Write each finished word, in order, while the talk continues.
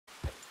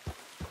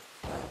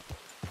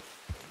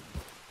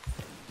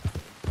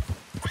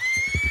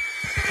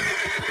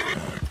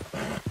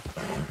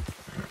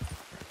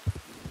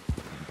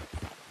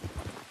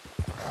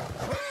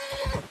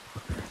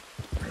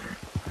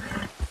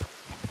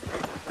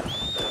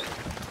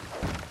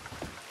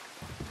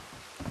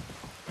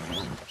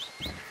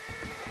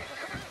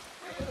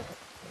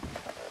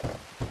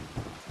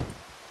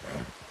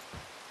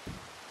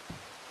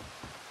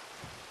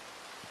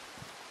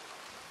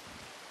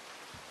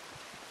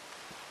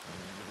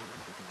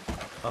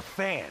A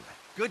fan.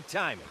 Good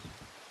timing.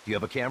 Do you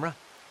have a camera?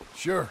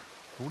 Sure.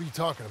 What are you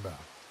talking about?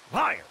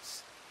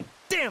 Liars!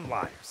 Damn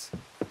liars!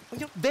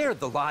 Well, they're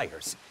the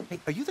liars. Hey,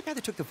 are you the guy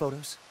that took the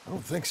photos? I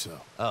don't think so.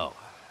 Oh,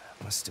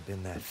 must have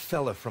been that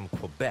fella from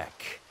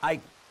Quebec.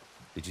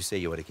 Did you say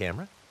you had a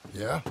camera?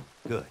 Yeah?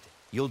 Good.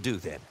 You'll do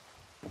then.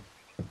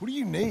 What do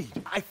you need?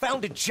 I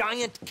found a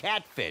giant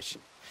catfish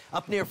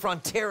up near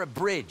Frontera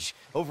Bridge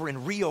over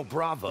in Rio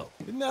Bravo.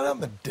 Isn't that out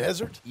in the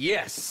desert?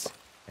 Yes,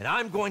 and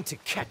I'm going to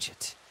catch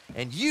it.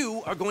 And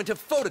you are going to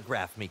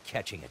photograph me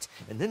catching it.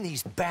 And then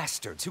these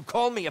bastards who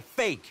call me a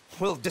fake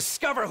will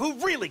discover who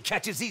really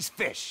catches these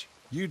fish.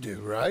 You do,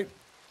 right?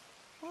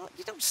 Well,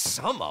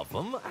 some of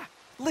them.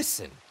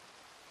 Listen,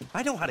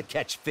 I know how to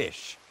catch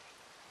fish.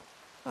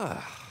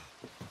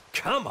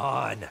 Come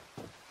on.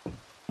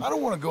 I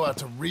don't want to go out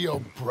to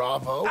Rio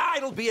Bravo.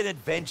 It'll be an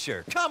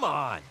adventure. Come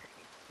on.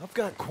 I've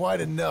got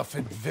quite enough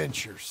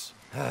adventures.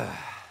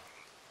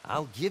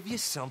 I'll give you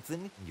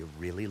something you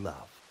really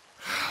love.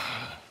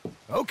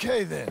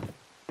 Okay, then.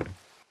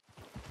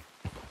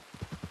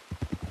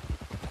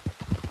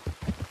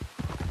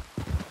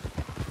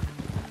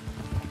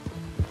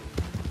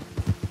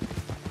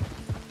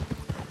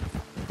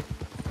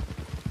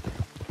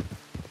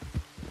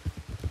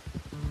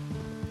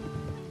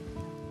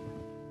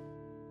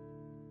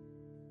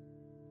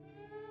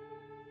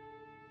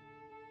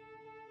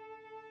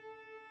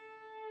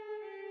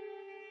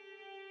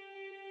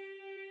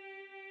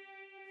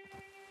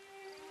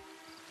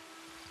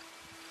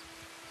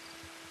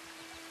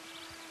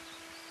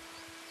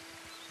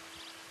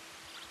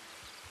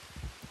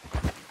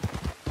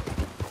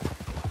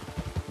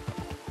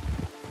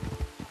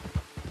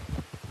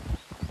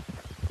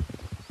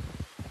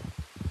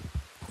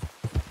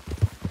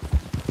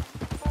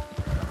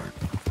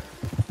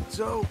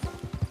 So,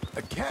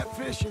 a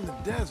catfish in the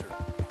desert,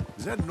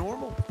 is that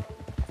normal?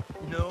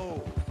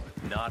 No,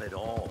 not at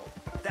all.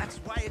 That's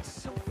why it's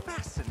so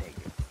fascinating.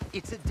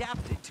 It's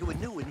adapted to a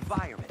new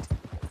environment.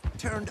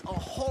 Turned a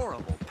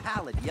horrible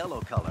pallid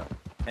yellow color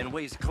and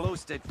weighs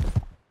close to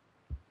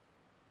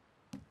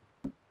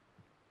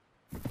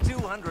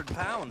 200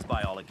 pounds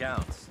by all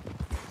accounts.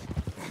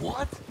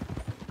 What?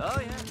 Oh,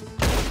 yes.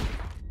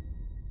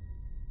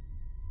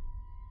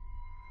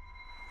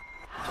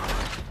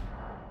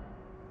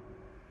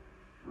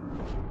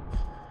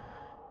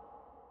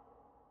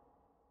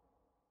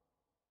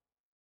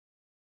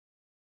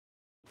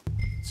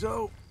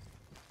 So,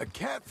 a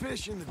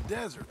catfish in the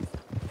desert,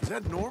 is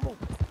that normal?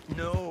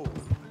 No,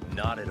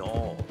 not at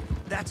all.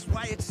 That's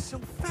why it's so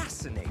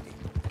fascinating.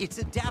 It's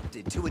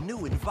adapted to a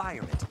new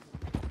environment.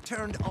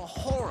 Turned a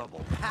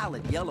horrible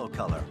pallid yellow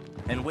color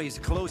and weighs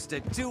close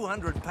to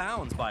 200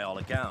 pounds by all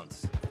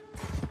accounts.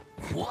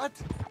 What?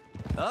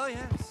 Oh,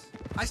 yes.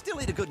 I still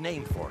need a good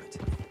name for it.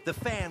 The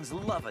fans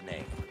love a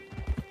name.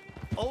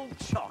 Old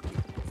Chalky.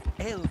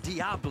 El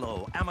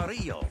Diablo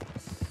Amarillo.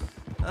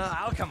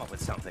 I'll come up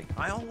with something.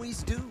 I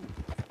always do.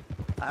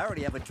 I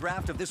already have a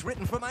draft of this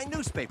written for my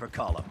newspaper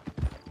column.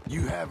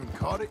 You haven't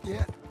caught it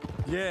yet?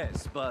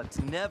 Yes,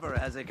 but never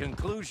has a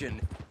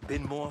conclusion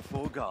been more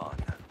foregone.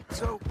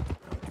 So,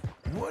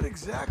 what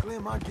exactly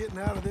am I getting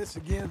out of this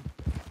again?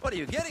 What are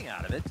you getting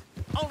out of it?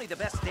 Only the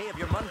best day of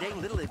your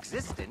mundane little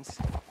existence.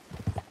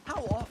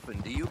 How often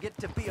do you get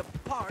to be a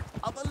part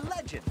of a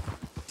legend?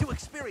 To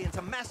experience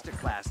a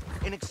masterclass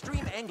in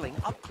extreme angling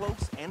up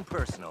close and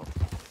personal.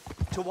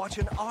 To watch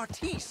an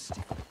artiste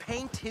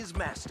paint his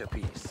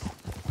masterpiece.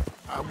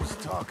 I was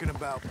talking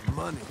about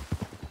money.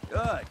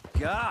 Good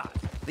God,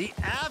 the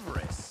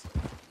avarice.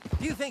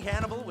 Do you think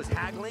Hannibal was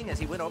haggling as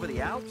he went over the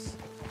Alps?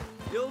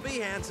 You'll be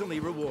handsomely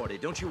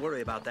rewarded, don't you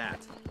worry about that.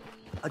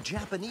 A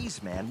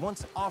Japanese man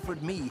once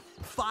offered me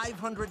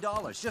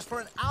 $500 just for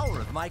an hour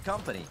of my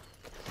company.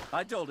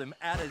 I told him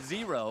add a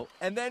zero,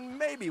 and then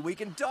maybe we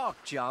can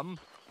talk, chum.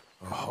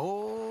 A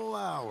whole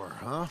hour,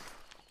 huh?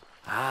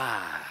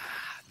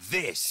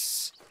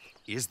 This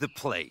is the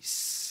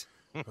place.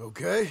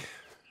 Okay.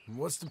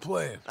 What's the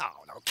plan?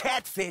 Oh, no,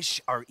 catfish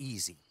are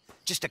easy.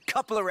 Just a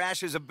couple of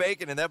rashers of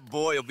bacon and that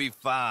boy will be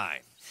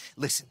fine.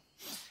 Listen,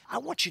 I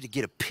want you to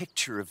get a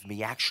picture of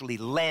me actually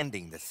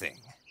landing the thing.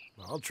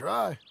 I'll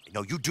try.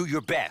 No, you do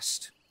your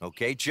best.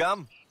 Okay,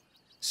 chum?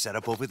 Set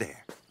up over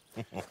there.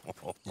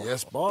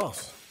 Yes,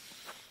 boss.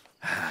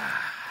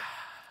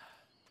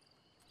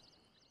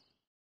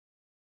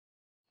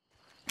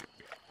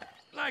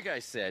 Like I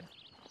said,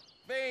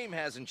 fame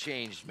hasn't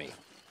changed me.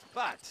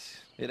 But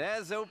it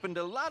has opened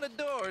a lot of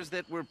doors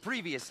that were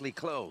previously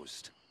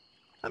closed.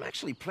 I'm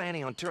actually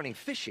planning on turning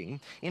fishing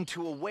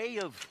into a way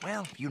of,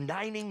 well,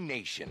 uniting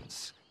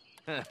nations.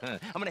 I'm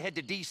gonna head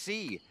to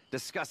D.C.,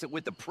 discuss it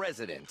with the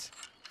president.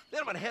 Then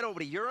I'm gonna head over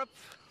to Europe.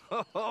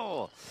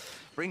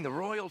 Bring the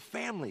royal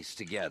families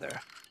together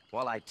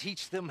while I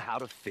teach them how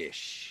to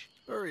fish.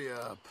 Hurry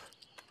up.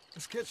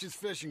 Let's catch this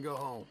fish and go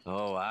home.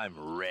 Oh,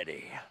 I'm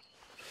ready.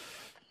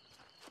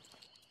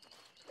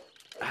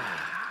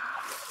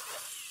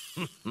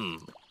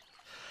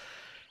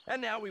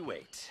 And now we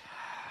wait.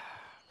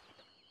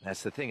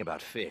 That's the thing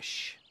about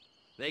fish.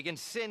 They can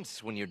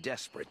sense when you're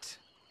desperate.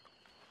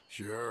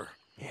 Sure.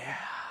 Yeah.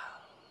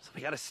 So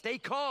we gotta stay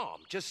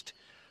calm. Just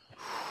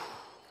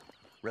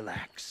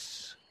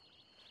relax.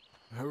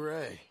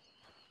 Hooray.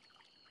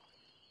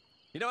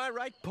 You know, I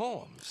write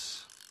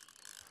poems.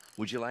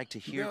 Would you like to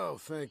hear? No,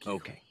 thank you.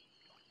 Okay.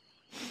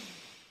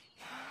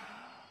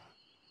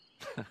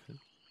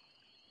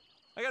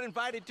 I got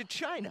invited to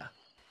China.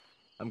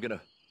 I'm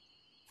gonna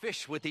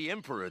fish with the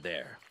emperor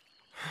there.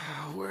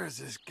 Where's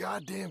this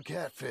goddamn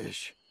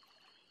catfish?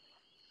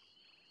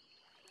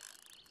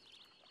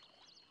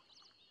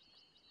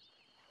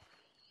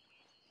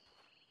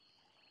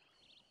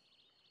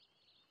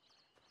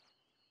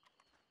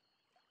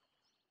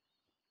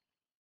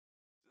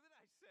 So then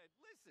I said,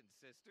 listen,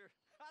 sister,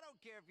 I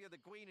don't care if you're the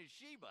Queen of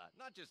Sheba,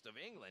 not just of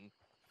England.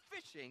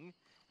 Fishing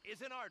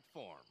is an art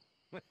form.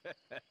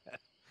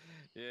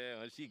 Yeah,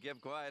 well, she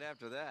kept quiet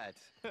after that.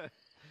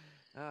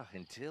 Oh,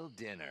 until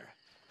dinner.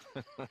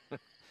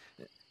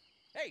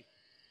 Hey,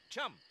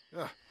 chum,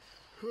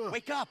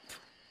 wake up.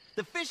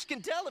 The fish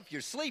can tell if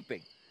you're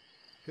sleeping.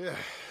 Yeah,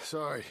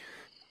 sorry.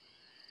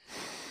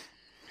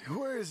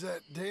 Where is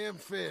that damn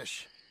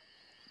fish?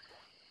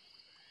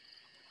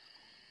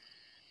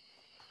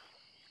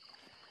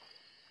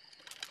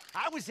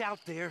 I was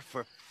out there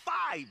for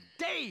 5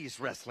 days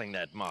wrestling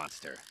that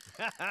monster.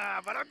 But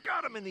I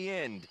got him in the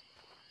end.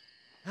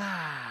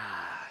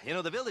 You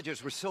know, the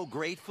villagers were so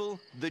grateful,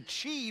 the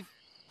chief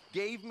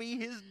gave me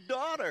his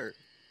daughter.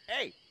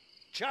 Hey,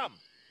 chum.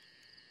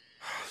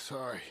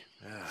 Sorry.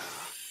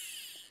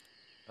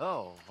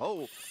 Oh,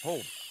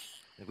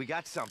 we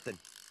got something.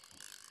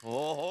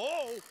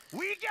 Oh,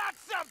 we got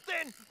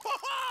something!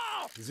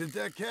 Is it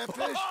that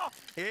catfish?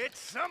 It's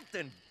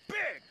something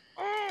big!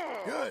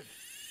 Oh. Good.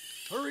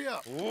 Hurry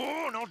up.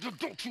 Oh, no,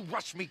 don't you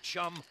rush me,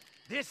 chum.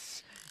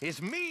 This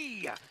is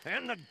me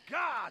and the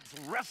gods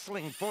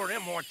wrestling for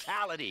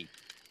immortality.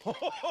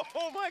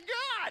 Oh my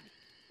God!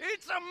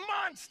 It's a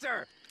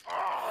monster!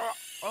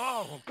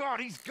 Oh, God,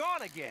 he's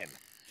gone again.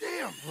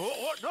 Damn.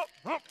 Oh, no,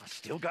 I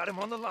still got him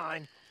on the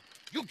line.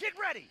 You get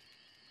ready.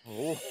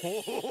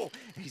 Oh,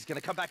 he's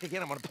gonna come back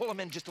again. I'm gonna pull him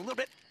in just a little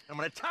bit. I'm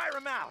gonna tire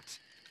him out.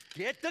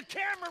 Get the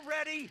camera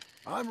ready.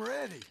 I'm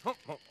ready.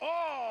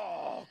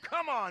 Oh,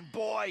 come on,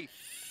 boy.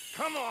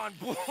 Come on,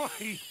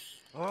 boy.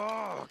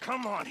 Oh,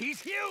 come on.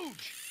 He's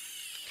huge.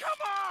 Come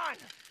on.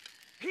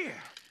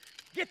 Here.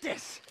 Get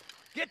this.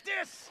 Get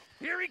this.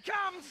 Here he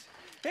comes.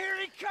 Here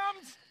he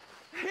comes.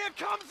 Here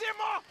comes him.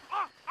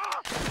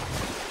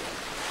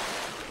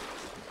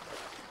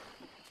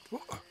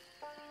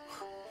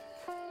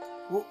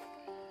 Whoa.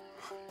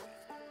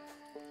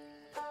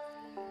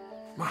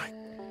 My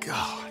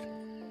God.